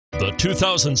The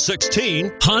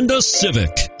 2016 Honda Civic.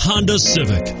 Honda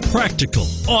Civic. Practical,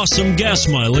 awesome gas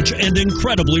mileage, and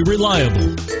incredibly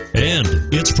reliable.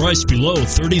 And it's priced below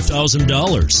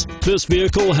 $30,000. This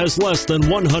vehicle has less than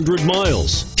 100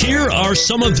 miles. Here are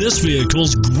some of this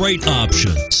vehicle's great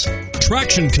options: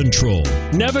 traction control,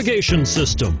 navigation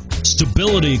system,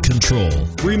 stability control,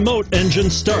 remote engine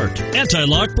start,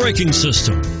 anti-lock braking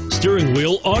system, steering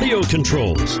wheel audio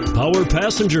controls, power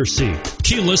passenger seat,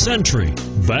 keyless entry,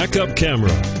 backup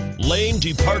camera, lane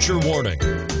departure warning.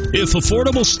 If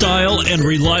affordable style and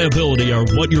reliability are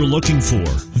what you're looking for,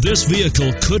 this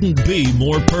vehicle couldn't be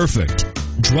more perfect.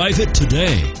 Drive it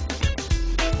today.